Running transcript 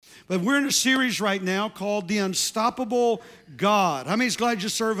But we're in a series right now called The Unstoppable God. How many's glad you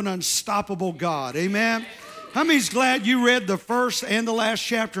serve an unstoppable God? Amen? How many's glad you read the first and the last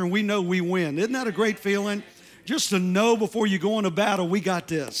chapter and we know we win? Isn't that a great feeling? Just to know before you go into battle, we got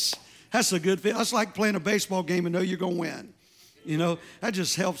this. That's a good feeling. That's like playing a baseball game and know you're going to win. You know, that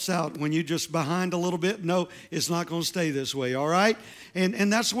just helps out when you're just behind a little bit. No, it's not going to stay this way, all right?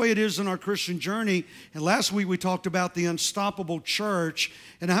 And that's the way it is in our Christian journey. And last week we talked about the unstoppable church.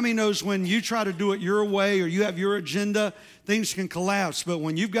 And how many knows when you try to do it your way or you have your agenda, things can collapse. But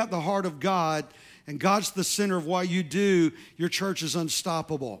when you've got the heart of God and God's the center of what you do, your church is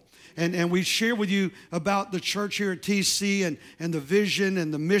unstoppable. And we share with you about the church here at TC and the vision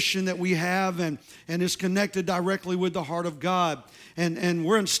and the mission that we have, and it's connected directly with the heart of God. And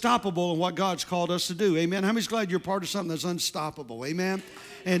we're unstoppable in what God's called us to do. Amen. How many's glad you're part of something that's unstoppable? Amen.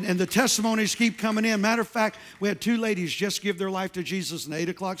 And the testimonies keep coming in. Matter of fact, we had two ladies just give their life to Jesus in the 8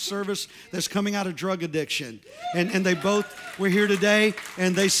 o'clock service that's coming out of drug addiction. And they both were here today,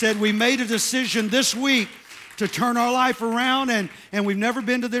 and they said, we made a decision this week to turn our life around, and we've never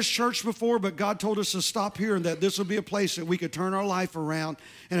been to this church before, but God told us to stop here and that this would be a place that we could turn our life around.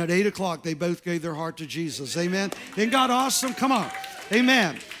 And at 8 o'clock, they both gave their heart to Jesus. Amen. Isn't God awesome? Come on.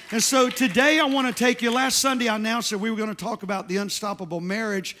 Amen. And so today I want to take you, last Sunday I announced that we were going to talk about the unstoppable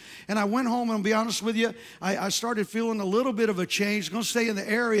marriage, and I went home and I'll be honest with you, I started feeling a little bit of a change. I'm going to stay in the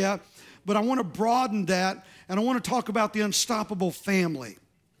area, but I want to broaden that, and I want to talk about the unstoppable family.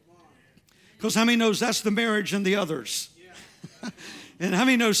 Because how many knows that's the marriage and the others? Yeah. And how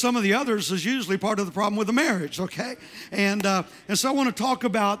many knows some of the others is usually part of the problem with the marriage, okay? And so I want to talk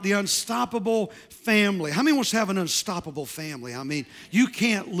about the unstoppable family. How many wants to have an unstoppable family? I mean, you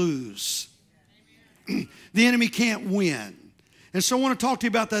can't lose. The enemy can't win. And so I want to talk to you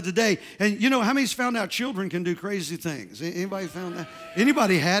about that today. And you know, how many's found out children can do crazy things? Anybody found that?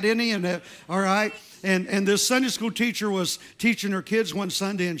 Anybody had any? All right. And this Sunday school teacher was teaching her kids one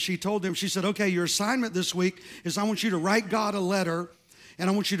Sunday, and she told them, she said, okay, your assignment this week is I want you to write God a letter, and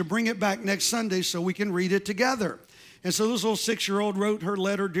I want you to bring it back next Sunday so we can read it together. And so this little 6-year-old wrote her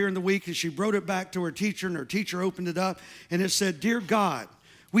letter during the week, and she wrote it back to her teacher, and her teacher opened it up, and it said, Dear God,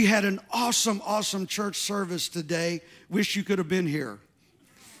 we had an awesome, awesome church service today. Wish you could have been here.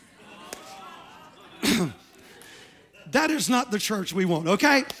 That is not the church we want,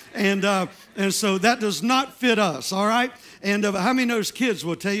 okay? And so that does not fit us, all right? And how many knows kids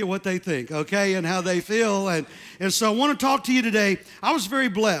will tell you what they think, okay, and how they feel. And so I want to talk to you today. I was very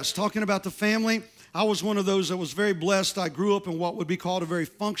blessed talking about the family. I was one of those that was very blessed. I grew up in what would be called a very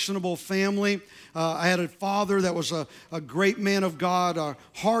functional family. I had a father that was a great man of God, a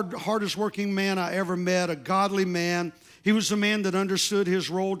hardest working man I ever met, a godly man. He was a man that understood his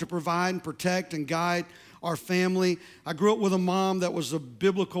role to provide and protect and guide our family. I grew up with a mom that was a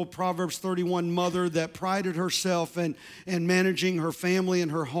biblical Proverbs 31 mother that prided herself in managing her family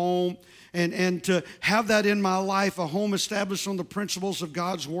and her home. And to have that in my life, a home established on the principles of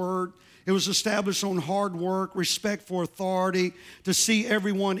God's word. It was established on hard work, respect for authority, to see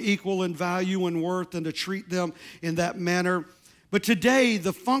everyone equal in value and worth and to treat them in that manner. But today,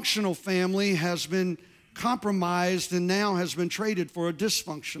 the functional family has been compromised and now has been traded for a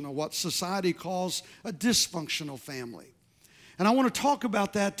dysfunctional, what society calls a dysfunctional family. And I want to talk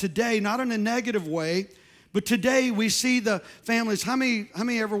about that today, not in a negative way, but today we see the families. How many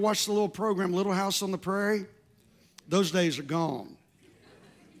ever watched the little program, Little House on the Prairie? Those days are gone.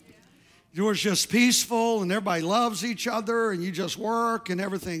 It was just peaceful and everybody loves each other and you just work and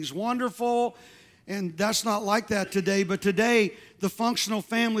everything's wonderful. And that's not like that today. But today, the functional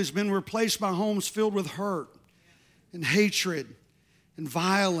family has been replaced by homes filled with hurt and hatred and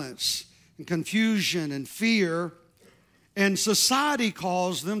violence and confusion and fear. And society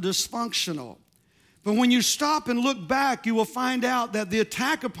calls them dysfunctional. But when you stop and look back, you will find out that the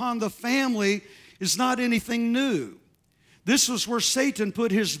attack upon the family is not anything new. This was where Satan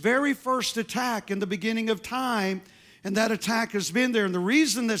put his very first attack in the beginning of time, and that attack has been there. And the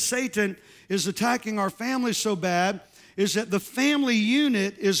reason that Satan is attacking our family so bad is that the family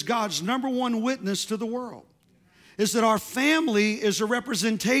unit is God's number one witness to the world. Is that our family is a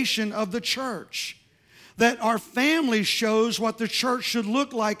representation of the church. That our family shows what the church should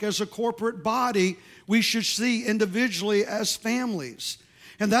look like as a corporate body. We should see individually as families.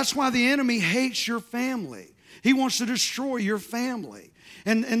 And that's why the enemy hates your family. He wants to destroy your family.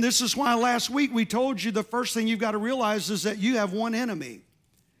 And this is why last week we told you the first thing you've got to realize is that you have one enemy.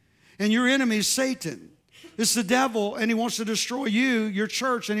 And your enemy is Satan. It's the devil, and he wants to destroy you, your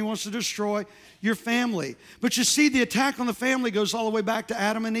church, and he wants to destroy your family. But you see, the attack on the family goes all the way back to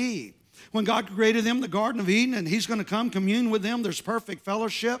Adam and Eve. When God created them in the Garden of Eden, and he's going to come commune with them, there's perfect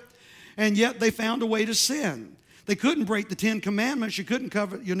fellowship. and yet they found a way to sin. They couldn't break the 10 Commandments. You couldn't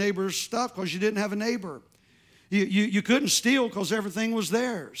covet your neighbor's stuff because you didn't have a neighbor. You couldn't steal because everything was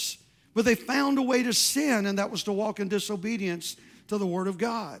theirs. But they found a way to sin, and that was to walk in disobedience to the Word of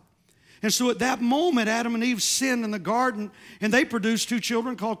God. And so at that moment, Adam and Eve sinned in the garden, and they produced 2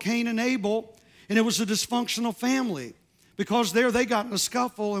 children called Cain and Abel, and it was a dysfunctional family because there they got in a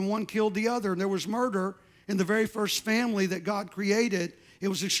scuffle and one killed the other, and there was murder in the very first family that God created. It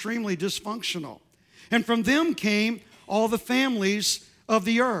was extremely dysfunctional. And from them came all the families of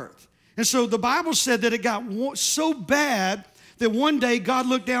the earth. And so the Bible said that it got so bad that one day God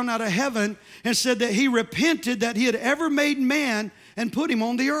looked down out of heaven and said that he repented that he had ever made man and put him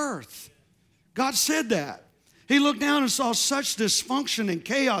on the earth. God said that. He looked down and saw such dysfunction and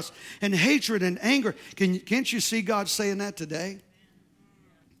chaos and hatred and anger. Can't you see God saying that today?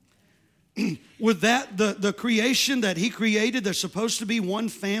 With that, the creation that he created that's supposed to be one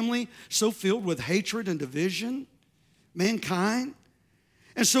family, so filled with hatred and division, mankind.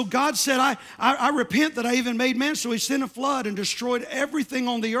 And so God said, I repent that I even made man. So he sent a flood and destroyed everything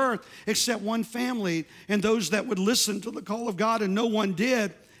on the earth except one family and those that would listen to the call of God, and no one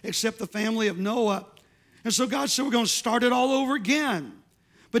did except the family of Noah. And so God said, we're going to start it all over again.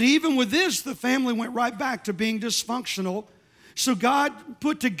 But even with this, the family went right back to being dysfunctional. So God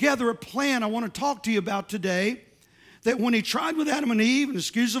put together a plan I want to talk to you about today, that when he tried with Adam and Eve, and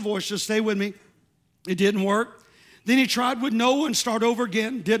excuse the voice, just stay with me, it didn't work. Then he tried with Noah and start over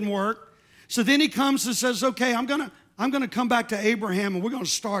again, didn't work. So then he comes and says, okay, I'm gonna come back to Abraham, and we're gonna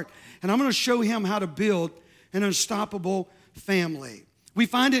start, and I'm gonna show him how to build an unstoppable family. We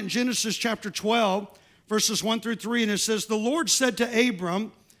find it in Genesis chapter 12, verses 1 through 3, and it says, the Lord said to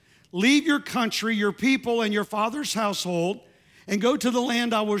Abram, leave your country, your people, and your father's household, and go to the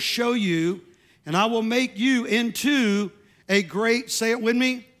land I will show you, and I will make you into a great, say it with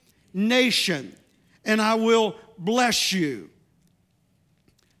me, nation, and I will bless you.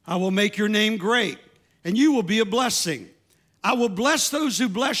 I will make your name great, and you will be a blessing. I will bless those who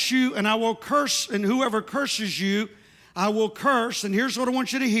bless you, and I will curse, and whoever curses you, I will curse. And here's what I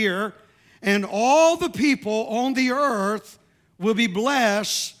want you to hear. And all the people on the earth will be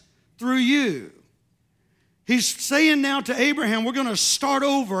blessed through you. He's saying now to Abraham, we're going to start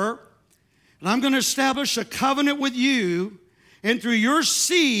over, and I'm going to establish a covenant with you, and through your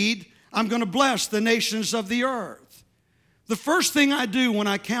seed, I'm going to bless the nations of the earth. The first thing I do when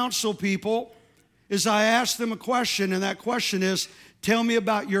I counsel people is I ask them a question, and that question is, tell me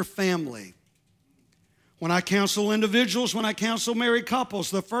about your family. When I counsel individuals, when I counsel married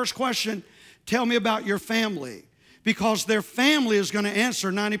couples, the first question, tell me about your family, because their family is going to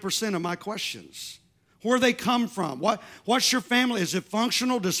answer 90% of my questions. Where they come from. What's your family? Is it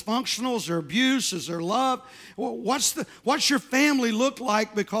functional, dysfunctional? Is there abuse? Is there love? What's your family look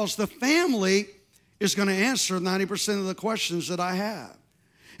like? Because the family is going to answer 90% of the questions that I have.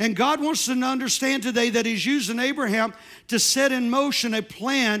 And God wants to understand today that he's using Abraham to set in motion a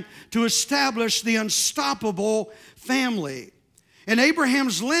plan to establish the unstoppable family. And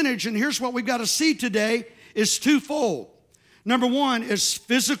Abraham's lineage, and here's what we've got to see today, is twofold. Number one is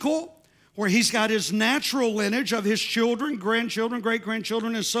physical, where he's got his natural lineage of his children, grandchildren,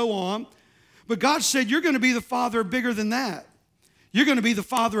 great-grandchildren, and so on. But God said, you're going to be the father bigger than that. You're going to be the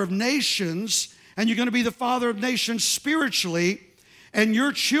father of nations, and you're going to be the father of nations spiritually, and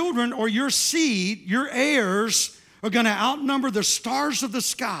your children or your seed, your heirs, are going to outnumber the stars of the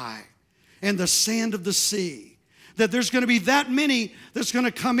sky and the sand of the sea. That there's going to be that many that's going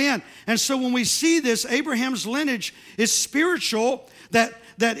to come in. And so when we see this, Abraham's lineage is spiritual, that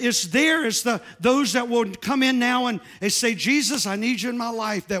it's there. It's those that will come in now and they say, Jesus, I need you in my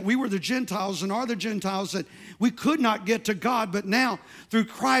life. That we were the Gentiles and are the Gentiles, that we could not get to God. But now, through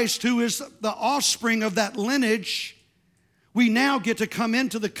Christ, who is the offspring of that lineage, we now get to come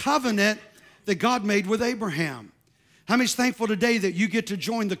into the covenant that God made with Abraham. How many's thankful today that you get to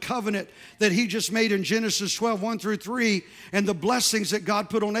join the covenant that he just made in Genesis 12, 1 through 3, and the blessings that God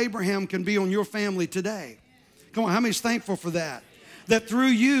put on Abraham can be on your family today? Come on, how many's thankful for that? That through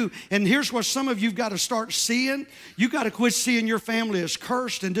you, and here's what some of you've got to start seeing. You've got to quit seeing your family as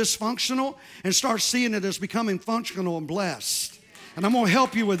cursed and dysfunctional and start seeing it as becoming functional and blessed. And I'm going to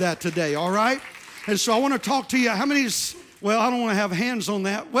help you with that today, all right? And so I want to talk to you. How many's, well, I don't want to have hands on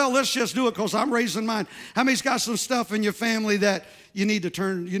that. Well, let's just do it because I'm raising mine. How many's got some stuff in your family that you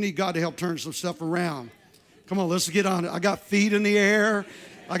need God to help turn some stuff around? Come on, let's get on it. I got feet in the air.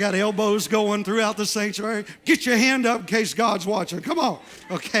 I got elbows going throughout the sanctuary. Get your hand up in case God's watching. Come on.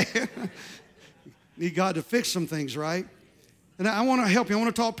 Okay. Need God to fix some things, right? And I want to help you. I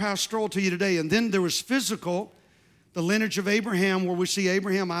want to talk pastoral to you today. And then there was physical. the lineage of Abraham, where we see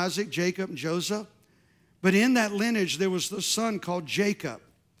Abraham, Isaac, Jacob, and Joseph. But in that lineage, there was the son called Jacob.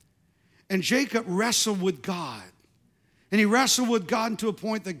 And Jacob wrestled with God. And he wrestled with God to a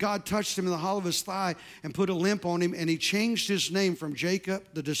point that God touched him in the hollow of his thigh and put a limp on him, and he changed his name from Jacob,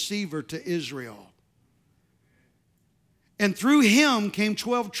 the deceiver, to Israel. And through him came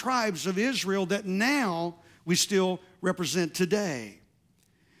 12 tribes of Israel that now we still represent today.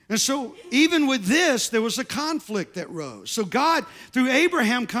 And so even with this, there was a conflict that rose. So God, through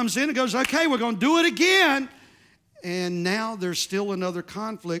Abraham, comes in and goes, okay, we're going to do it again. And now there's still another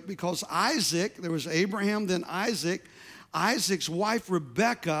conflict because Isaac, there was Abraham, then Isaac. Isaac's wife,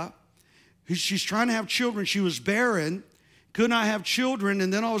 Rebekah, she's trying to have children. She was barren, could not have children,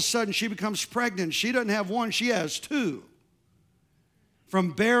 and then all of a sudden she becomes pregnant. She doesn't have one, she has two.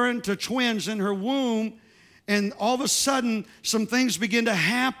 From barren to twins in her womb. And all of a sudden, some things begin to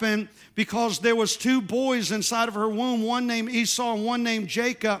happen because there was two boys inside of her womb, one named Esau and one named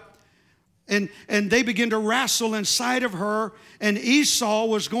Jacob. And they begin to wrestle inside of her. And Esau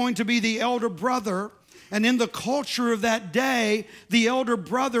was going to be the elder brother. And in the culture of that day, the elder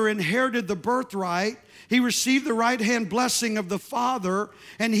brother inherited the birthright. He received the right-hand blessing of the father.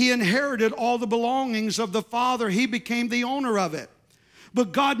 And he inherited all the belongings of the father. He became the owner of it.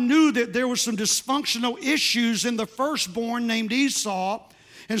 But God knew that there were some dysfunctional issues in the firstborn named Esau.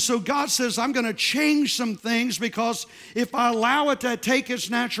 And so God says, I'm going to change some things because if I allow it to take its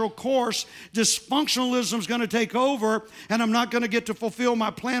natural course, dysfunctionalism is going to take over and I'm not going to get to fulfill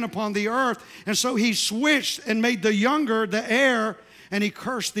my plan upon the earth. And so he switched and made the younger the heir and he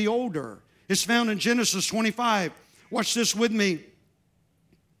cursed the older. It's found in Genesis 25. Watch this with me.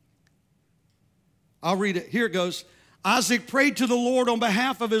 I'll read it. Here it goes. Isaac prayed to the Lord on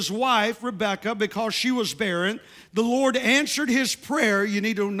behalf of his wife, Rebekah, because she was barren. The Lord answered his prayer. You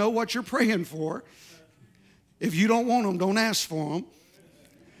need to know what you're praying for. If you don't want them, don't ask for them.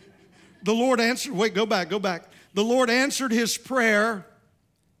 The Lord answered, go back. The Lord answered his prayer,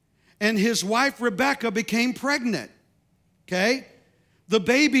 and his wife, Rebekah, became pregnant. Okay? The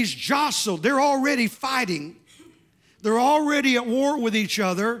babies jostled. They're already fighting. They're already at war with each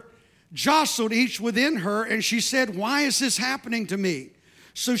other. Jostled each within her, and she said, why is this happening to me?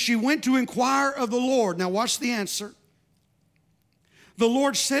 So she went to inquire of the Lord. Now watch the answer. The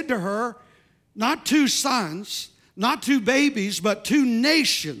Lord said to her, not two sons, not two babies, but two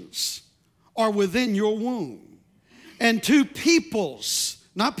nations are within your womb. And two peoples,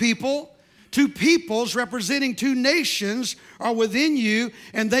 not people, two peoples representing two nations are within you,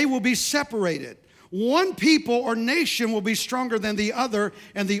 and they will be separated. One people or nation will be stronger than the other,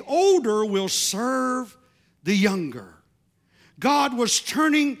 and the older will serve the younger. God was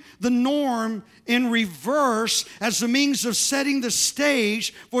turning the norm in reverse as a means of setting the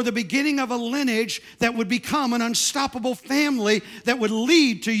stage for the beginning of a lineage that would become an unstoppable family that would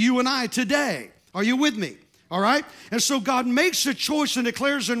lead to you and I today. Are you with me? All right? And so God makes a choice and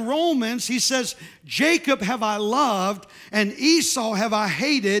declares in Romans, he says, Jacob have I loved and Esau have I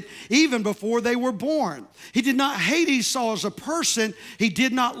hated even before they were born. He did not hate Esau as a person. He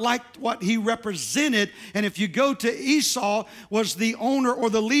did not like what he represented. And if you go to Esau, was the owner or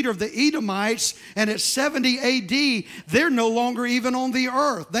the leader of the Edomites. And at 70 AD, they're no longer even on the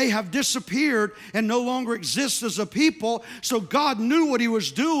earth. They have disappeared and no longer exist as a people. So God knew what he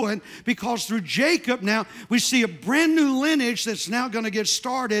was doing because through Jacob now we see a brand new lineage that's now going to get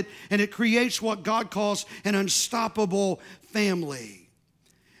started, and it creates what God calls an unstoppable family.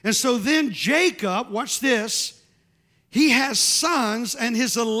 And so then Jacob, watch this, he has sons, and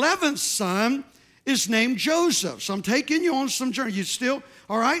his 11th son is named Joseph. So I'm taking you on some journey. You still,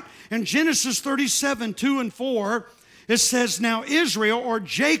 all right? In Genesis 37, 2 and 4, it says, now Israel, or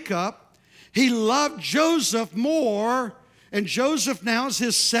Jacob, he loved Joseph more, and Joseph now is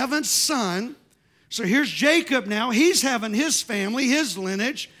his 7th son. So here's Jacob now. He's having his family, his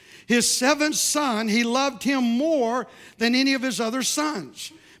lineage. His 7th son, he loved him more than any of his other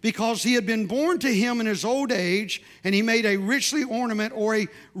sons because he had been born to him in his old age, and he made a richly ornament or a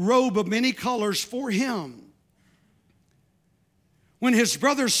robe of many colors for him. When his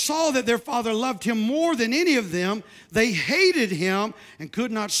brothers saw that their father loved him more than any of them, they hated him and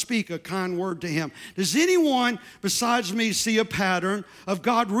could not speak a kind word to him. Does anyone besides me see a pattern of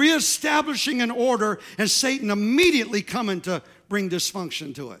God reestablishing an order and Satan immediately coming to bring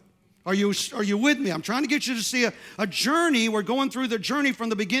dysfunction to it? Are you with me? I'm trying to get you to see a journey. We're going through the journey from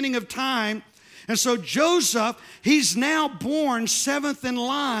the beginning of time. And so Joseph, he's now born 7th in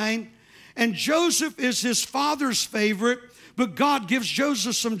line, and Joseph is his father's favorite. But God gives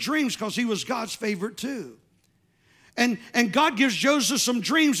Joseph some dreams because he was God's favorite too. And God gives Joseph some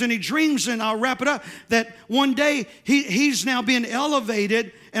dreams, and he dreams, and I'll wrap it up, that one day he's now being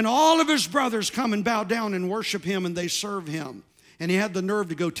elevated, and all of his brothers come and bow down and worship him, and they serve him. And he had the nerve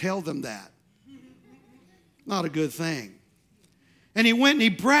to go tell them that. Not a good thing. And he went and he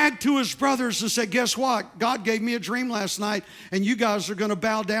bragged to his brothers and said, guess what? God gave me a dream last night, and you guys are going to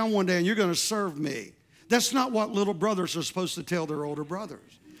bow down one day, and you're going to serve me. That's not what little brothers are supposed to tell their older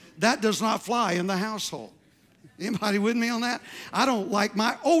brothers. That does not fly in the household. Anybody with me on that? I don't like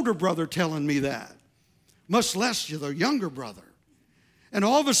my older brother telling me that, much less the younger brother. And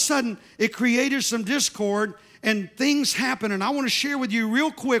all of a sudden, it created some discord, and things happen. And I want to share with you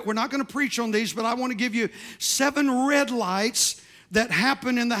real quick. We're not going to preach on these, but I want to give you 7 red lights that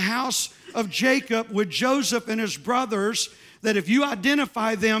happened in the house of Jacob with Joseph and his brothers, that if you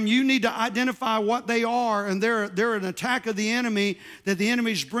identify them, you need to identify what they are, and they're an attack of the enemy that the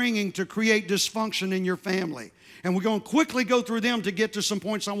enemy's bringing to create dysfunction in your family. And we're going to quickly go through them to get to some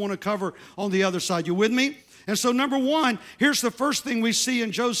points I want to cover on the other side. You with me? And so number 1, here's the first thing we see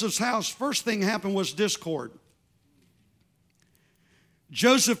in Joseph's house. First thing happened was discord.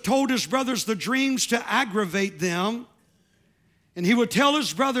 Joseph told his brothers the dreams to aggravate them. And he would tell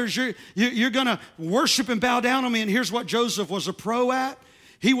his brothers, you're going to worship and bow down on me. And here's what Joseph was a pro at.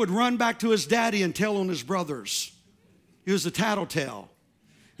 He would run back to his daddy and tell on his brothers. He was a tattletale.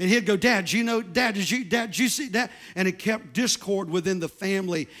 And he'd go, Dad, did you see that? And it kept discord within the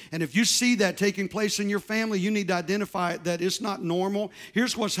family. And if you see that taking place in your family, you need to identify it, that it's not normal.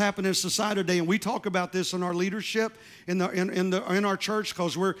 Here's what's happening in society today. And we talk about this in our leadership, in our church,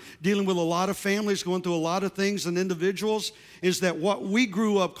 because we're dealing with a lot of families going through a lot of things and individuals, is that what we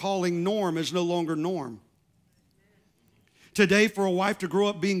grew up calling norm is no longer norm. Today, for a wife to grow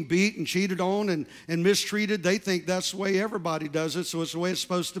up being beat and cheated on and mistreated, they think that's the way everybody does it, so it's the way it's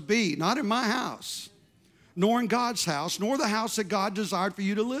supposed to be. Not in my house, nor in God's house, nor the house that God desired for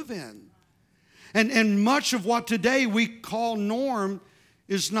you to live in. And much of what today we call norm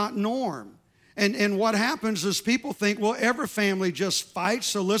is not norm. And what happens is people think, well, every family just fights,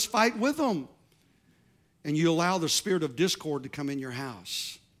 so let's fight with them. And you allow the spirit of discord to come in your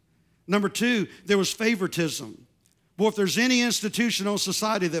house. Number 2, there was favoritism. Boy, if there's any institution or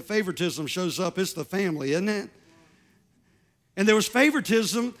society that favoritism shows up, it's the family, isn't it? And there was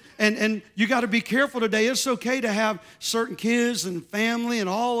favoritism, and you got to be careful today. It's okay to have certain kids and family and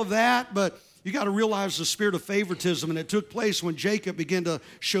all of that, but you got to realize the spirit of favoritism, and it took place when Jacob began to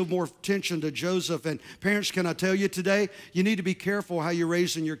show more attention to Joseph. And parents, can I tell you today, you need to be careful how you're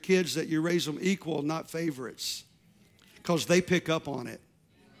raising your kids, that you raise them equal, not favorites, because they pick up on it.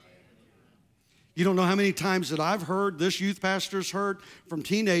 You don't know how many times that I've heard, this youth pastor's heard from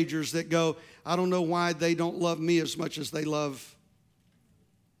teenagers that go, I don't know why they don't love me as much as they love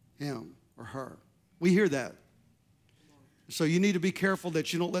him or her. We hear that. So you need to be careful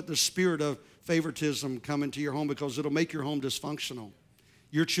that you don't let the spirit of favoritism come into your home, because it'll make your home dysfunctional.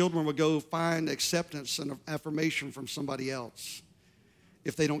 Your children will go find acceptance and affirmation from somebody else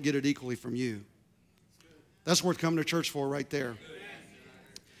if they don't get it equally from you. That's worth coming to church for right there.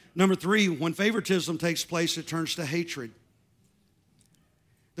 Number 3, when favoritism takes place, it turns to hatred.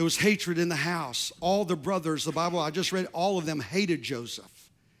 There was hatred in the house. All the brothers, the Bible I just read, all of them hated Joseph.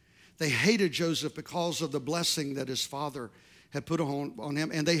 They hated Joseph because of the blessing that his father had put on him,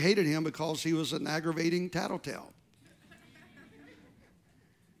 and they hated him because he was an aggravating tattletale.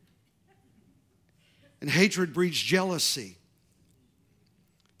 And hatred breeds jealousy.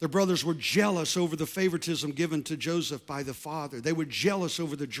 The brothers were jealous over the favoritism given to Joseph by the father. They were jealous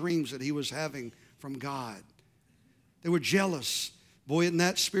over the dreams that he was having from God. They were jealous. Boy, isn't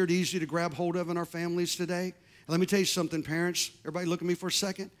that spirit easy to grab hold of in our families today? And let me tell you something, parents. Everybody look at me for a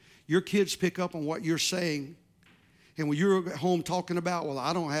second. Your kids pick up on what you're saying. And when you're at home talking about, well,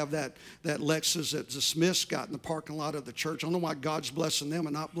 I don't have that Lexus that the Smiths got in the parking lot of the church. I don't know why God's blessing them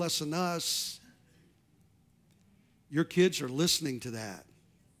and not blessing us. Your kids are listening to that.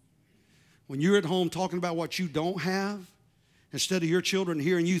 When you're at home talking about what you don't have, instead of your children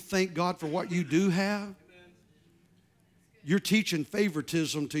hearing you thank God for what you do have, you're teaching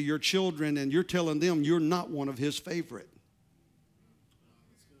favoritism to your children, and you're telling them you're not one of his favorite.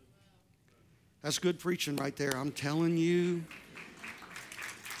 That's good preaching right there, I'm telling you.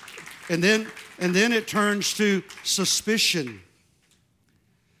 And then it turns to suspicion.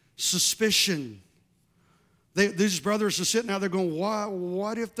 Suspicion. These brothers are sitting out there going,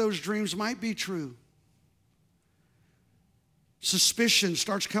 what if those dreams might be true? Suspicion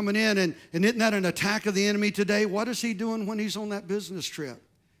starts coming in, and isn't that an attack of the enemy today? What is he doing when he's on that business trip?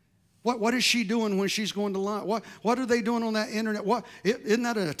 What is she doing when she's going to lunch? What are they doing on that internet? Isn't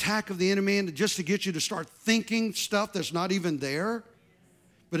that an attack of the enemy just to get you to start thinking stuff that's not even there?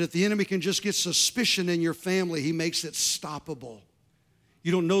 But if the enemy can just get suspicion in your family, he makes it stoppable.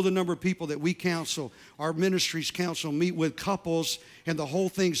 You don't know the number of people that we counsel, our ministries counsel, meet with couples, and the whole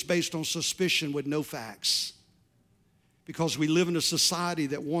thing's based on suspicion with no facts. Because we live in a society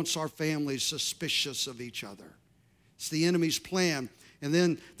that wants our families suspicious of each other. It's the enemy's plan. And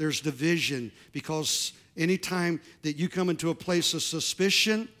then there's division, because anytime that you come into a place of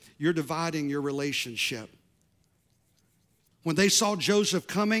suspicion, you're dividing your relationship. When they saw Joseph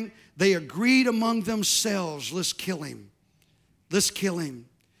coming, they agreed among themselves, let's kill him. Let's kill him.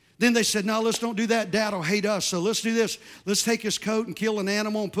 Then they said, no, let's don't do that. Dad will hate us. So let's do this. Let's take his coat and kill an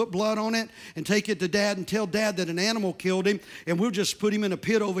animal and put blood on it and take it to Dad and tell Dad that an animal killed him, and we'll just put him in a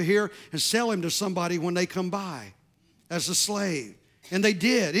pit over here and sell him to somebody when they come by as a slave. And they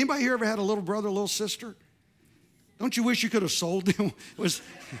did. Anybody here ever had a little brother, a little sister? Don't you wish you could have sold them?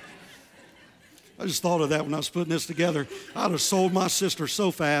 I just thought of that when I was putting this together. I'd have sold my sister so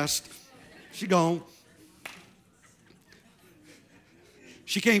fast. She gone.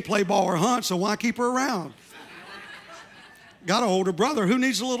 She can't play ball or hunt, so why keep her around? Got an older brother. Who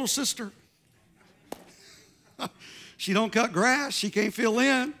needs a little sister? She don't cut grass. She can't fill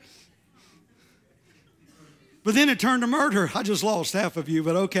in. But then it turned to murder. I just lost half of you,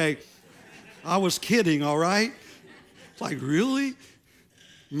 but okay. I was kidding, all right? It's like, really?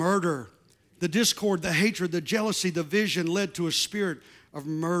 Murder. The discord, the hatred, the jealousy, the division led to a spirit of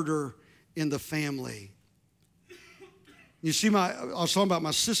murder in the family. You see, I was talking about my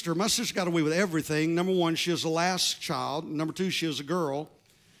sister. My sister got away with everything. Number one, she was the last child. Number two, she was a girl.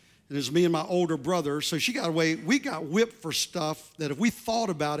 And it was me and my older brother. So she got away. We got whipped for stuff that if we thought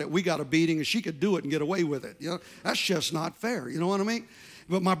about it, we got a beating, and she could do it and get away with it. You know, that's just not fair. You know what I mean?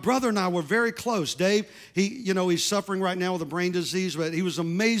 But my brother and I were very close. Dave, he's suffering right now with a brain disease, but he was an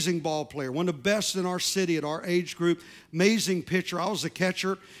amazing ball player, one of the best in our city at our age group, amazing pitcher. I was a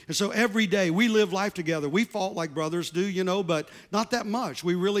catcher. And so every day we lived life together. We fought like brothers do, but not that much.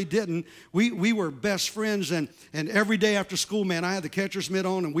 We really didn't. We were best friends, and every day after school, man, I had the catcher's mitt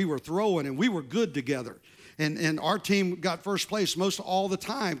on, and we were throwing, and we were good together. And our team got first place most all the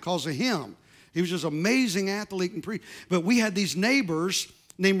time because of him. He was just an amazing athlete. But we had these neighbors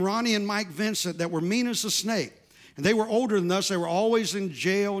named Ronnie and Mike Vincent that were mean as a snake. And they were older than us. They were always in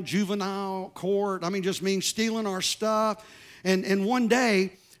jail, juvenile court. Just stealing our stuff. And one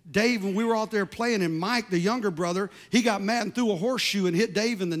day, Dave, and we were out there playing, and Mike, the younger brother, he got mad and threw a horseshoe and hit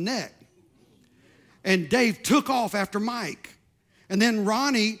Dave in the neck. And Dave took off after Mike. And then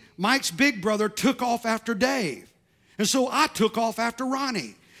Ronnie, Mike's big brother, took off after Dave. And so I took off after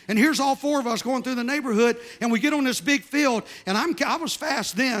Ronnie. And here's all four of us going through the neighborhood, and we get on this big field, and I was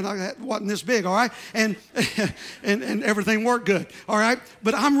fast then. I wasn't this big, all right? And everything worked good, all right?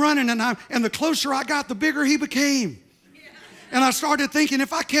 But I'm running, and the closer I got, the bigger he became. And I started thinking,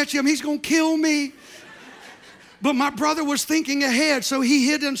 if I catch him, he's going to kill me. But my brother was thinking ahead, so he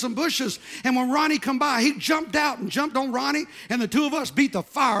hid in some bushes. And when Ronnie come by, he jumped out and jumped on Ronnie, and the two of us beat the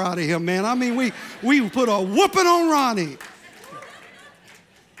fire out of him, man. We put a whooping on Ronnie.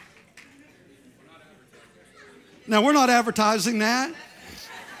 Now, we're not advertising that.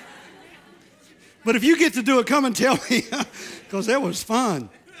 But if you get to do it, come and tell me, because that was fun.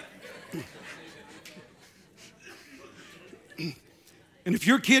 And if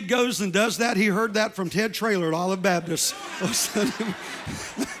your kid goes and does that, he heard that from Ted Traylor at Olive Baptist.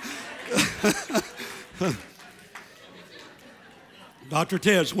 Dr.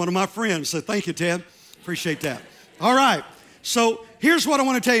 Ted's one of my friends, so thank you, Ted. Appreciate that. All right. So here's what I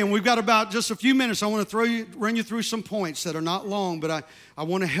want to tell you, and we've got about just a few minutes. I want to run you through some points that are not long, but I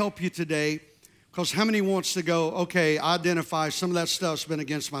want to help you today, because how many wants to go, okay, identify some of that stuff's been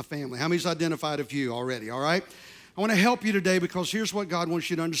against my family? How many's identified a few already, all right? I want to help you today, because here's what God wants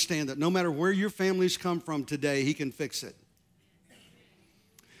you to understand, that no matter where your family's come from today, He can fix it.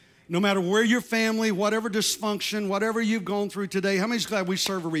 No matter where your family, whatever dysfunction, whatever you've gone through today, how many's glad we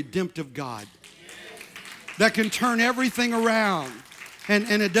serve a redemptive God that can turn everything around, and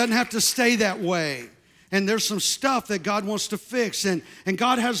it doesn't have to stay that way. And there's some stuff that God wants to fix, and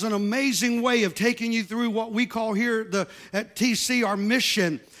God has an amazing way of taking you through what we call here at TC our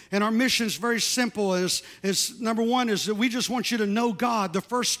mission. And our mission is very simple. Is number one is that we just want you to know God. The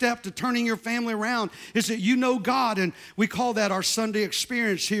first step to turning your family around is that you know God, and we call that our Sunday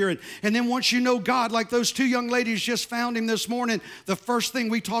experience here. And then once you know God, like those two young ladies just found Him this morning, the first thing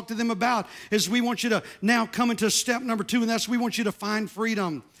we talk to them about is we want you to now come into step number two, and that's we want you to find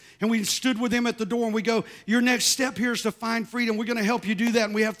freedom. And we stood with them at the door and we go, your next step here is to find freedom. We're going to help you do that.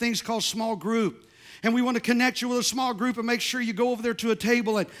 And we have things called small group. And we want to connect you with a small group and make sure you go over there to a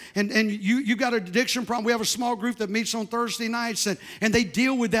table and you got an addiction problem. We have a small group that meets on Thursday nights and they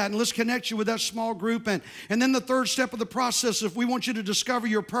deal with that. And let's connect you with that small group. And then the third step of the process is we want you to discover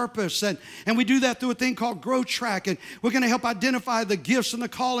your purpose. And we do that through a thing called Growth Track. And we're going to help identify the gifts and the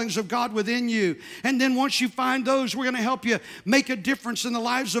callings of God within you. And then once you find those, we're going to help you make a difference in the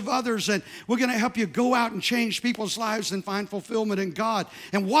lives of others. And we're going to help you go out and change people's lives and find fulfillment in God.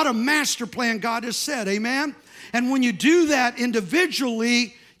 And what a master plan God has set. Amen? And when you do that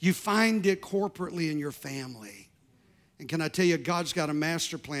individually, you find it corporately in your family. And can I tell you, God's got a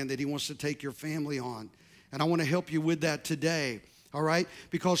master plan that He wants to take your family on. And I want to help you with that today, all right?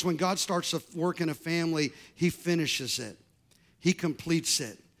 Because when God starts a work in a family, He finishes it. He completes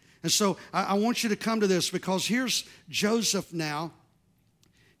it. And so I want you to come to this because here's Joseph now.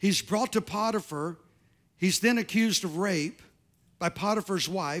 He's brought to Potiphar. He's then accused of rape by Potiphar's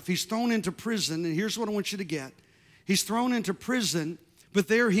wife. He's thrown into prison, and here's what I want you to get. He's thrown into prison, but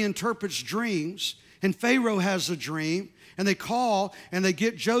there he interprets dreams, and Pharaoh has a dream, and they call, and they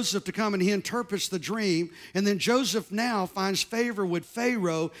get Joseph to come, and he interprets the dream, and then Joseph now finds favor with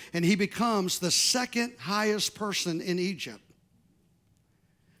Pharaoh, and he becomes the second highest person in Egypt.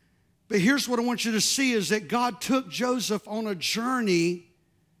 But here's what I want you to see is that God took Joseph on a journey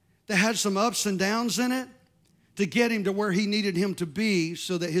that had some ups and downs in it, to get him to where he needed him to be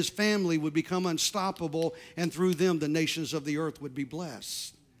so that his family would become unstoppable and through them the nations of the earth would be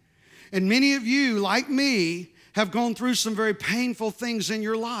blessed. And many of you, like me, have gone through some very painful things in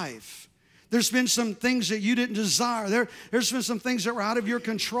your life. There's been some things that you didn't desire. There's been some things that were out of your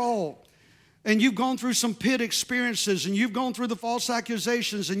control. And you've gone through some pit experiences, and you've gone through the false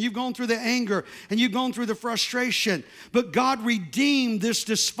accusations, and you've gone through the anger, and you've gone through the frustration. But God redeemed this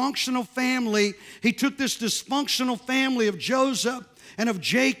dysfunctional family. He took this dysfunctional family of Joseph and of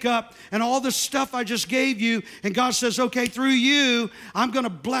Jacob and all the stuff I just gave you. And God says, okay, through you, I'm going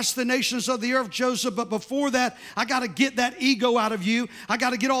to bless the nations of the earth, Joseph. But before that, I got to get that ego out of you. I got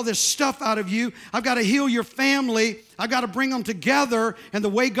to get all this stuff out of you. I've got to heal your family. I got to bring them together. And the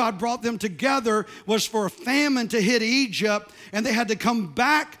way God brought them together was for a famine to hit Egypt. And they had to come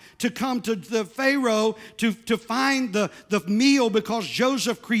to the Pharaoh to find the meal because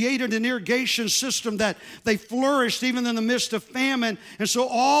Joseph created an irrigation system that they flourished even in the midst of famine. And so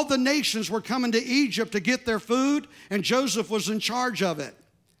all the nations were coming to Egypt to get their food, and Joseph was in charge of it.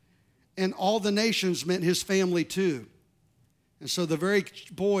 And all the nations meant his family too. And so the very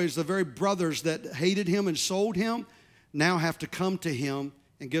boys, the very brothers that hated him and sold him now have to come to him.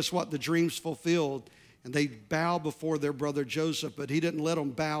 And guess what? The dream's fulfilled. And they bow before their brother Joseph, but he didn't let them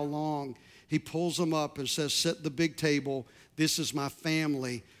bow long. He pulls them up and says, set the big table. This is my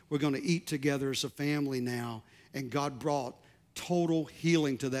family. We're going to eat together as a family now. And God brought total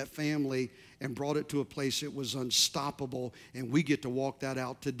healing to that family and brought it to a place it was unstoppable. And we get to walk that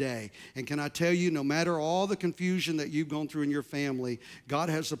out today. And can I tell you, no matter all the confusion that you've gone through in your family, God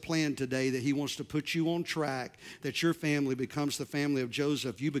has a plan today that He wants to put you on track, that your family becomes the family of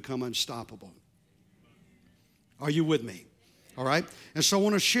Joseph. You become unstoppable. Are you with me? All right? And so I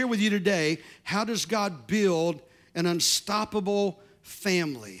want to share with you today, how does God build an unstoppable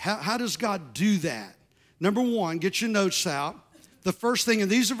family? How does God do that? Number one, get your notes out. The first thing,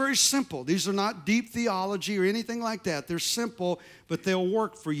 and these are very simple. These are not deep theology or anything like that. They're simple, but they'll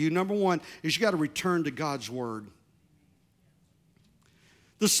work for you. Number one is you got to return to God's word.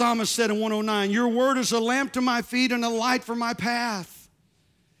 The psalmist said in 109, your word is a lamp to my feet and a light for my path.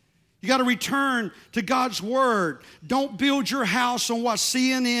 You got to return to God's word. Don't build your house on what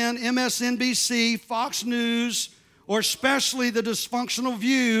CNN, MSNBC, Fox News, or especially the dysfunctional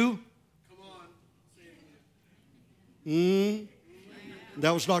View.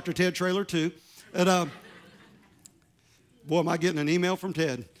 That was Dr. Ted Traylor too. And boy, am I getting an email from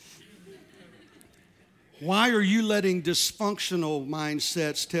Ted. Why are you letting dysfunctional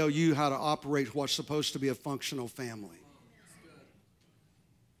mindsets tell you how to operate what's supposed to be a functional family?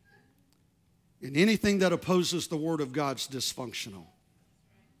 And anything that opposes the Word of God's dysfunctional.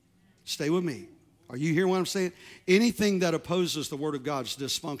 Stay with me. Are you hearing what I'm saying? Anything that opposes the Word of God's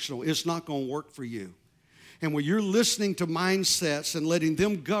dysfunctional, it's not going to work for you. And when you're listening to mindsets and letting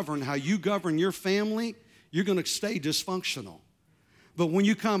them govern how you govern your family, you're going to stay dysfunctional. But when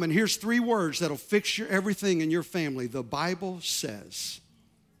you come, and here's 3 words that'll fix everything in your family. The Bible says.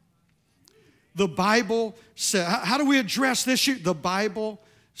 The Bible says. How do we address this issue? The Bible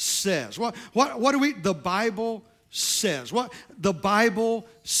says. What do we? The Bible says. What? The Bible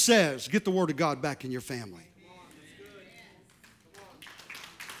says. Get the Word of God back in your family.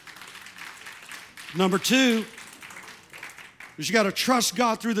 Number two is you got to trust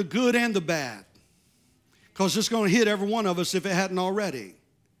God through the good and the bad, because it's going to hit every one of us if it hadn't already.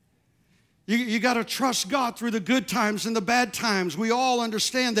 You got to trust God through the good times and the bad times. We all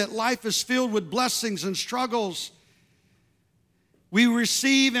understand that life is filled with blessings and struggles. We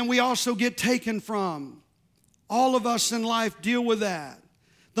receive and we also get taken from. All of us in life deal with that.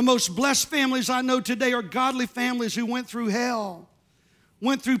 The most blessed families I know today are godly families who went through hell,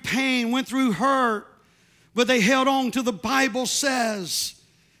 went through pain, went through hurt, but they held on to the Bible says,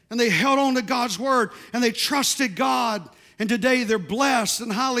 and they held on to God's word, and they trusted God. And today they're blessed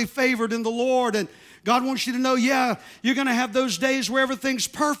and highly favored in the Lord. And God wants you to know, yeah, you're going to have those days where everything's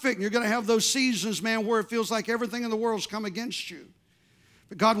perfect. And you're going to have those seasons, man, where it feels like everything in the world's come against you.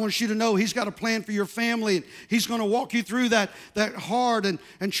 But God wants you to know He's got a plan for your family, and He's going to walk you through that hard and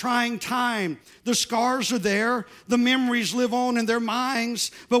trying time. The scars are there. The memories live on in their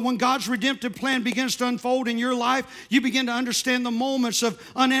minds. But when God's redemptive plan begins to unfold in your life, you begin to understand the moments of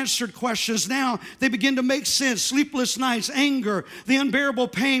unanswered questions. Now they begin to make sense. Sleepless nights, anger, the unbearable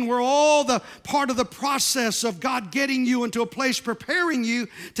pain were all the part of the process of God getting you into a place, preparing you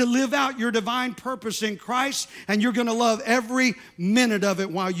to live out your divine purpose in Christ, and you're going to love every minute of it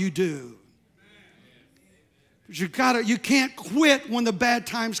while you do. You can't quit when the bad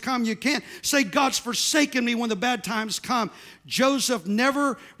times come. You can't say, God's forsaken me when the bad times come. Joseph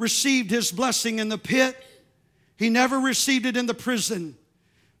never received his blessing in the pit. He never received it in the prison,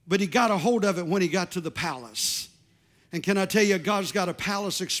 but he got a hold of it when he got to the palace. And can I tell you, God's got a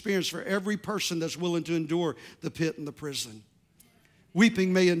palace experience for every person that's willing to endure the pit and the prison.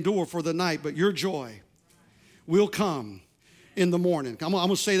 Weeping may endure for the night, but your joy will come in the morning. I'm going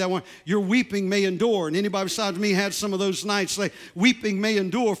to say that one. Your weeping may endure. And anybody besides me had some of those nights like weeping may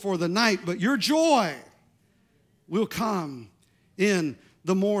endure for the night, but your joy will come in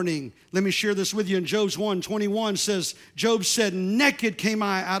the morning. Let me share this with you. In Job's 1:21 says, Job said, naked came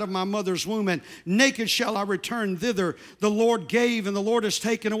I out of my mother's womb, and naked shall I return thither. The Lord gave, and the Lord has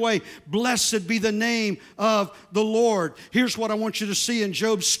taken away. Blessed be the name of the Lord. Here's what I want you to see in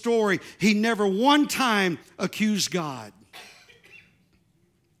Job's story. He never one time accused God.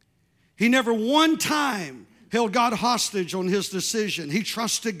 He never one time held God hostage on his decision. He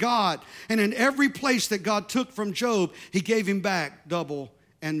trusted God. And in every place that God took from Job, He gave him back double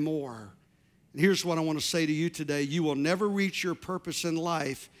and more. And here's what I want to say to you today. You will never reach your purpose in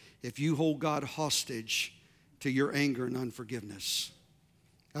life if you hold God hostage to your anger and unforgiveness.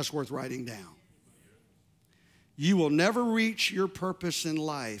 That's worth writing down. You will never reach your purpose in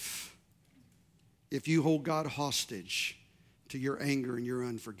life if you hold God hostage to your anger and your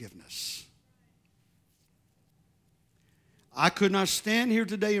unforgiveness. I could not stand here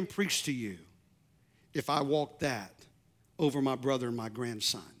today and preach to you if I walked that over my brother and my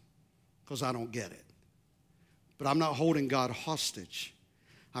grandson, because I don't get it. But I'm not holding God hostage.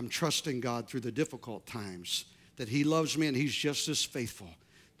 I'm trusting God through the difficult times, that He loves me and He's just as faithful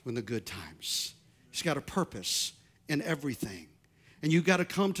in the good times. He's got a purpose in everything. And you've got to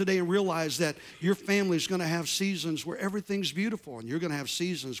come today and realize that your family's going to have seasons where everything's beautiful, and you're going to have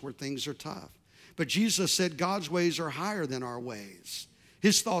seasons where things are tough. But Jesus said God's ways are higher than our ways.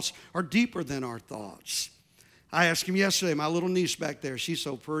 His thoughts are deeper than our thoughts. I asked him yesterday, my little niece back there, she's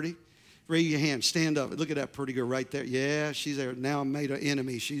so pretty. Raise your hand, stand up. Look at that pretty girl right there. Yeah, she's there. Now I'm made an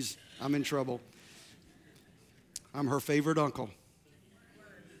enemy. I'm in trouble. I'm her favorite uncle.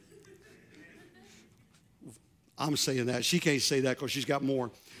 I'm saying that. She can't say that because she's got more.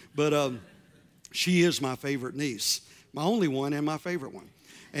 But she is my favorite niece. My only one and my favorite one.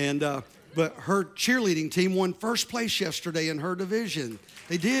 And but her cheerleading team won first place yesterday in her division.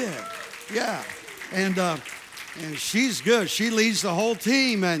 They did. Yeah. And she's good. She leads the whole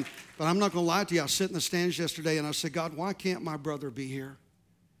team. But I'm not going to lie to you. I was sitting in the stands yesterday and I said, God, why can't my brother be here?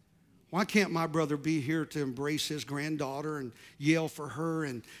 Why can't my brother be here to embrace his granddaughter and yell for her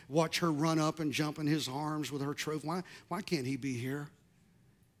and watch her run up and jump in his arms with her trophy? Why can't he be here?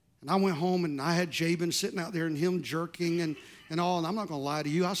 And I went home and I had Jabin sitting out there and him jerking and all. And I'm not going to lie to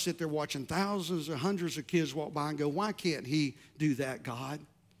you. I sit there watching thousands or hundreds of kids walk by and go, why can't he do that, God?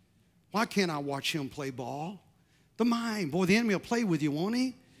 Why can't I watch him play ball? The mind. Boy, the enemy will play with you, won't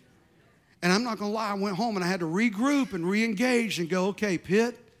he? And I'm not going to lie. I went home and I had to regroup and re-engage and go, okay,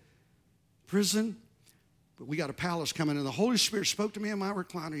 pit, prison, but we got a palace coming. And the Holy Spirit spoke to me in my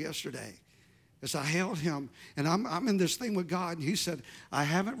recliner yesterday as I held him. And I'm in this thing with God. And He said, I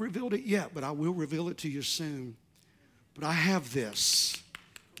haven't revealed it yet, but I will reveal it to you soon. But I have this.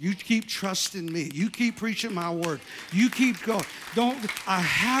 You keep trusting me. You keep preaching my word. You keep going. I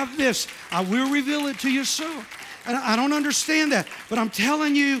have this. I will reveal it to you soon. And I don't understand that. But I'm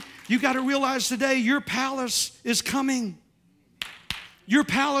telling you, You got to realize today your palace is coming. Your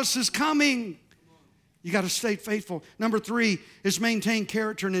palace is coming. You got to stay faithful. Number 3 is maintain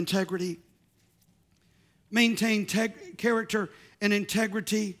character and integrity. Maintain character and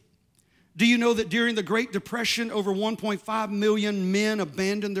integrity. Do you know that during the Great Depression, over 1.5 million men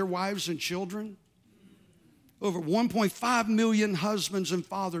abandoned their wives and children? Over 1.5 million husbands and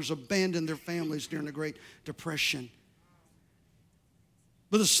fathers abandoned their families during the Great Depression.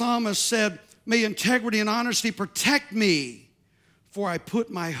 But the psalmist said, may integrity and honesty protect me, for I put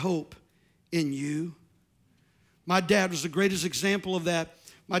my hope in you. My dad was the greatest example of that.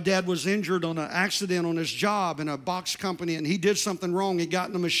 My dad was injured on an accident on his job in a box company, and he did something wrong. He got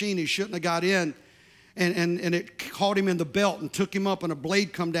in the machine he shouldn't have got in, and it caught him in the belt and took him up, and a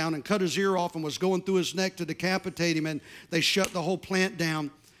blade come down and cut his ear off and was going through his neck to decapitate him, and they shut the whole plant down.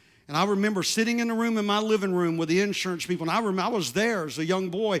 And I remember sitting in the room in my living room with the insurance people, and I was there as a young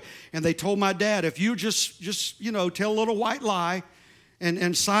boy, and they told my dad, if you just tell a little white lie,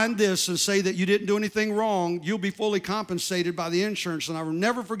 and sign this and say that you didn't do anything wrong, you'll be fully compensated by the insurance. And I will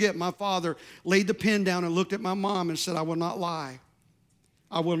never forget, my father laid the pen down and looked at my mom and said, I will not lie.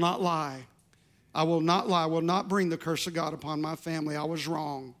 I will not lie. I will not lie. I will not bring the curse of God upon my family. I was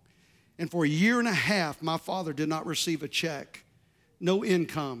wrong. And for a year and a half, my father did not receive a check, no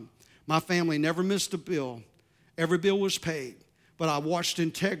income. My family never missed a bill. Every bill was paid. But I watched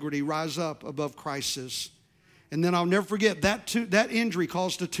integrity rise up above crisis. And then I'll never forget, that injury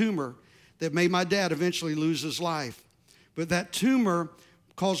caused a tumor that made my dad eventually lose his life. But that tumor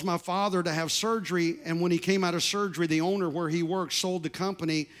caused my father to have surgery, and when he came out of surgery, the owner where he worked sold the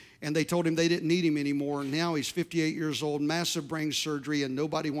company, and they told him they didn't need him anymore. And now he's 58 years old, massive brain surgery, and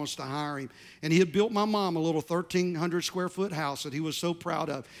nobody wants to hire him. And he had built my mom a little 1,300 square foot house that he was so proud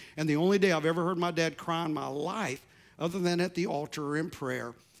of. And the only day I've ever heard my dad cry in my life, other than at the altar or in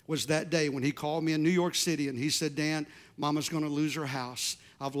prayer, was that day when he called me in New York City and he said, Dan, Mama's going to lose her house.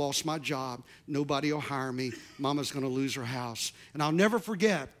 I've lost my job. Nobody will hire me. Mama's going to lose her house. And I'll never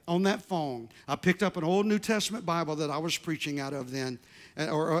forget, on that phone, I picked up an old New Testament Bible that I was preaching out of then,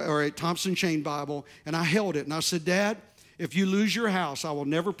 or a Thompson Chain Bible, and I held it. And I said, Dad, if you lose your house, I will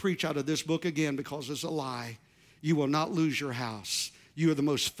never preach out of this book again because it's a lie. You will not lose your house. You are the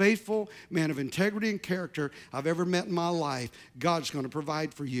most faithful man of integrity and character I've ever met in my life. God's going to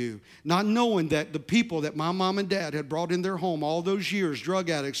provide for you. Not knowing that the people that my mom and dad had brought in their home all those years, drug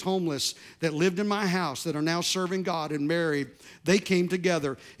addicts, homeless, that lived in my house, that are now serving God and married, they came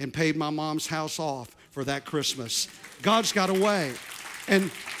together and paid my mom's house off for that Christmas. God's got a way.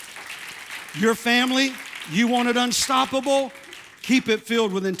 And your family, you want it unstoppable? Keep it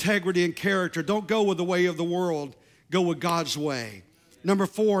filled with integrity and character. Don't go with the way of the world. Go with God's way. Number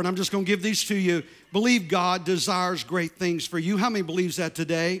 4, and I'm just going to give these to you. Believe God desires great things for you. How many believes that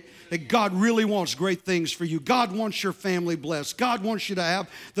today? That God really wants great things for you. God wants your family blessed. God wants you to have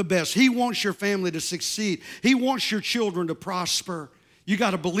the best. He wants your family to succeed. He wants your children to prosper. You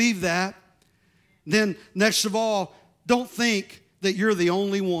got to believe that. Then, next of all, don't think that you're the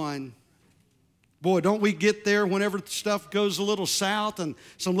only one. Boy, don't we get there whenever stuff goes a little south and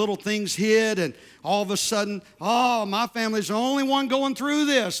some little things hit and all of a sudden, oh, my family's the only one going through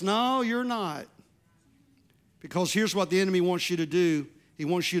this. No, you're not. Because here's what the enemy wants you to do. He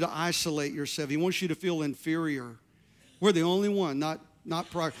wants you to isolate yourself. He wants you to feel inferior. We're the only one,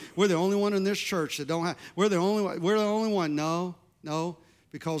 not pride. We're the only one in this church that don't have, we're the only one. No,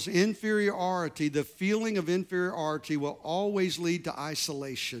 because inferiority, the feeling of inferiority will always lead to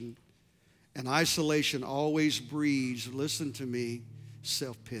isolation. And isolation always breeds, listen to me,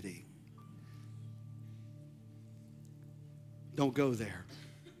 self-pity. Don't go there.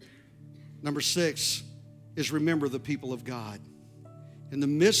 Number 6 is remember the people of God. In the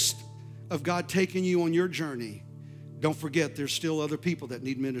midst of God taking you on your journey, don't forget there's still other people that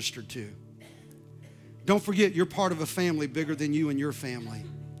need ministered to. Don't forget you're part of a family bigger than you and your family.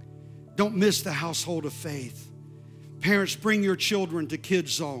 Don't miss the household of faith. Parents, bring your children to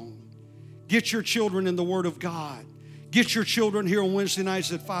Kids Zone. Get your children in the Word of God. Get your children here on Wednesday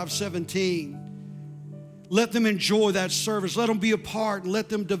nights at 5:17. Let them enjoy that service. Let them be a part and let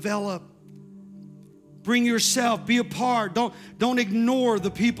them develop. Bring yourself, be a part. Don't ignore the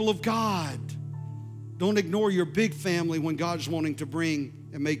people of God. Don't ignore your big family when God's wanting to bring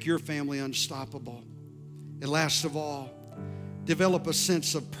and make your family unstoppable. And last of all, develop a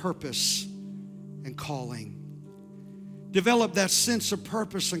sense of purpose and calling. Develop that sense of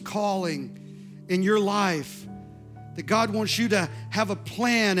purpose and calling in your life. That God wants you to have a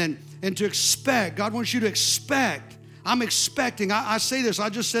plan and to expect. God wants you to expect. I'm expecting. I say this. I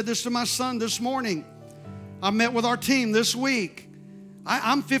just said this to my son this morning. I met with our team this week.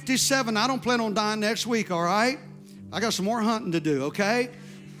 I'm 57. I don't plan on dying next week, all right? I got some more hunting to do, okay?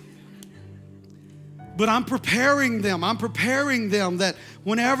 But I'm preparing them. I'm preparing them that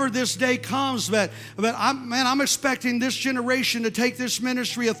whenever this day comes, I'm expecting this generation to take this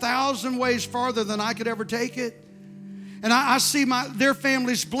ministry 1,000 ways farther than I could ever take it. And I see their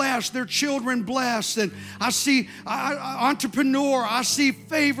families blessed, their children blessed, and I see entrepreneur, I see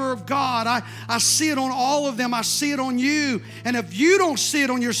favor of God. I see it on all of them. I see it on you. And if you don't see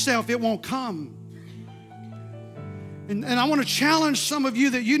it on yourself, it won't come. And I want to challenge some of you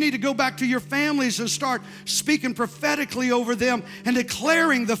that you need to go back to your families and start speaking prophetically over them and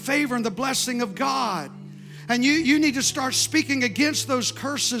declaring the favor and the blessing of God. And you need to start speaking against those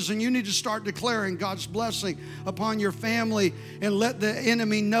curses, and you need to start declaring God's blessing upon your family and let the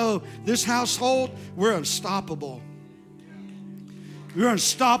enemy know this household, we're unstoppable. We're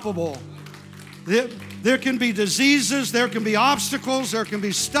unstoppable. There can be diseases, there can be obstacles, there can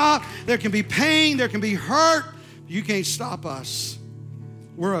be stuff, there can be pain, there can be hurt. You can't stop us.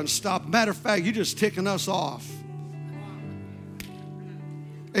 We're unstoppable. Matter of fact, you're just ticking us off.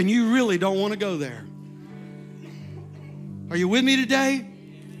 And you really don't want to go there. Are you with me today?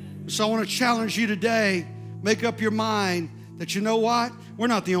 So I want to challenge you today. Make up your mind that, you know what? We're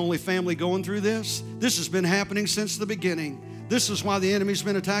not the only family going through this. This has been happening since the beginning. This is why the enemy's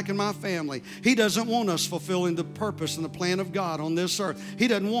been attacking my family. He doesn't want us fulfilling the purpose and the plan of God on this earth. He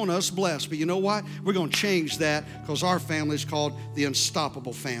doesn't want us blessed. But you know what? We're going to change that because our family is called the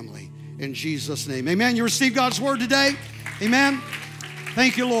unstoppable family. In Jesus' name. Amen. You receive God's word today? Amen.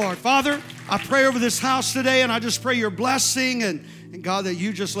 Thank you, Lord. Father, I pray over this house today, and I just pray your blessing, and God, that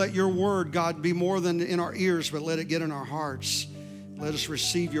you just let your word, God, be more than in our ears, but let it get in our hearts. Let us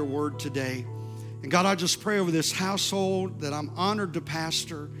receive your word today. And God, I just pray over this household that I'm honored to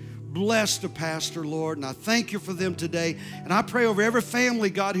pastor, blessed to pastor, Lord, and I thank you for them today. And I pray over every family,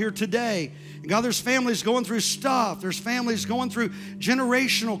 God, here today. And God, there's families going through stuff. There's families going through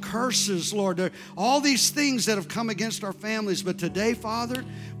generational curses, Lord. There are all these things that have come against our families. But today, Father,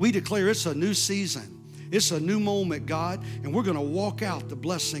 we declare it's a new season. It's a new moment, God, and we're going to walk out the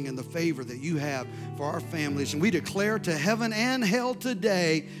blessing and the favor that you have for our families. And we declare to heaven and hell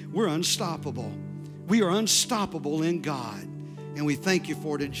today, we're unstoppable. We are unstoppable in God. And we thank you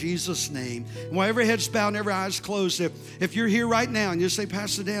for it in Jesus' name. And while every head's bowed and every eye's closed, if you're here right now and you say,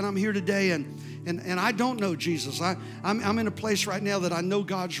 Pastor Dan, I'm here today and I don't know Jesus. I'm in a place right now that I know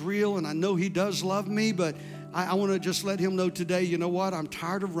God's real and I know he does love me, but I want to just let him know today, you know what? I'm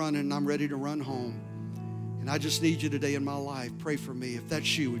tired of running and I'm ready to run home. And I just need you today in my life. Pray for me. If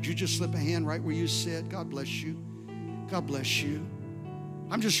that's you, would you just slip a hand right where you sit? God bless you. God bless you.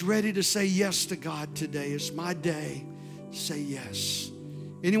 I'm just ready to say yes to God today. It's my day. Say yes.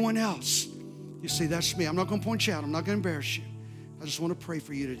 Anyone else? You say, that's me. I'm not going to point you out. I'm not going to embarrass you. I just want to pray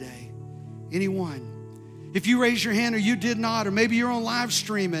for you today. Anyone? If you raise your hand or you did not, or maybe you're on live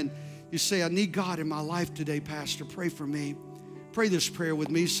stream and you say, I need God in my life today, Pastor. Pray for me. Pray this prayer with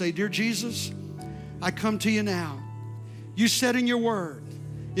me. Say, dear Jesus, I come to you now. You said in your word,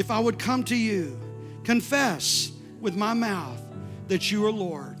 if I would come to you, confess with my mouth that you are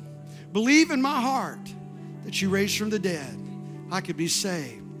Lord, believe in my heart that you raised from the dead, I could be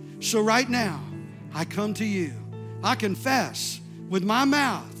saved. So right now, I come to you. I confess with my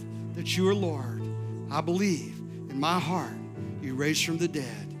mouth that you are Lord. I believe in my heart you raised from the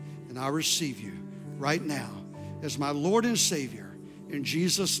dead, and I receive you right now as my Lord and Savior. In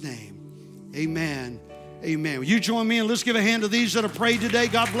Jesus' name, amen. Amen. Will you join me and let's give a hand to these that have prayed today.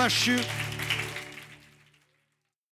 God bless you.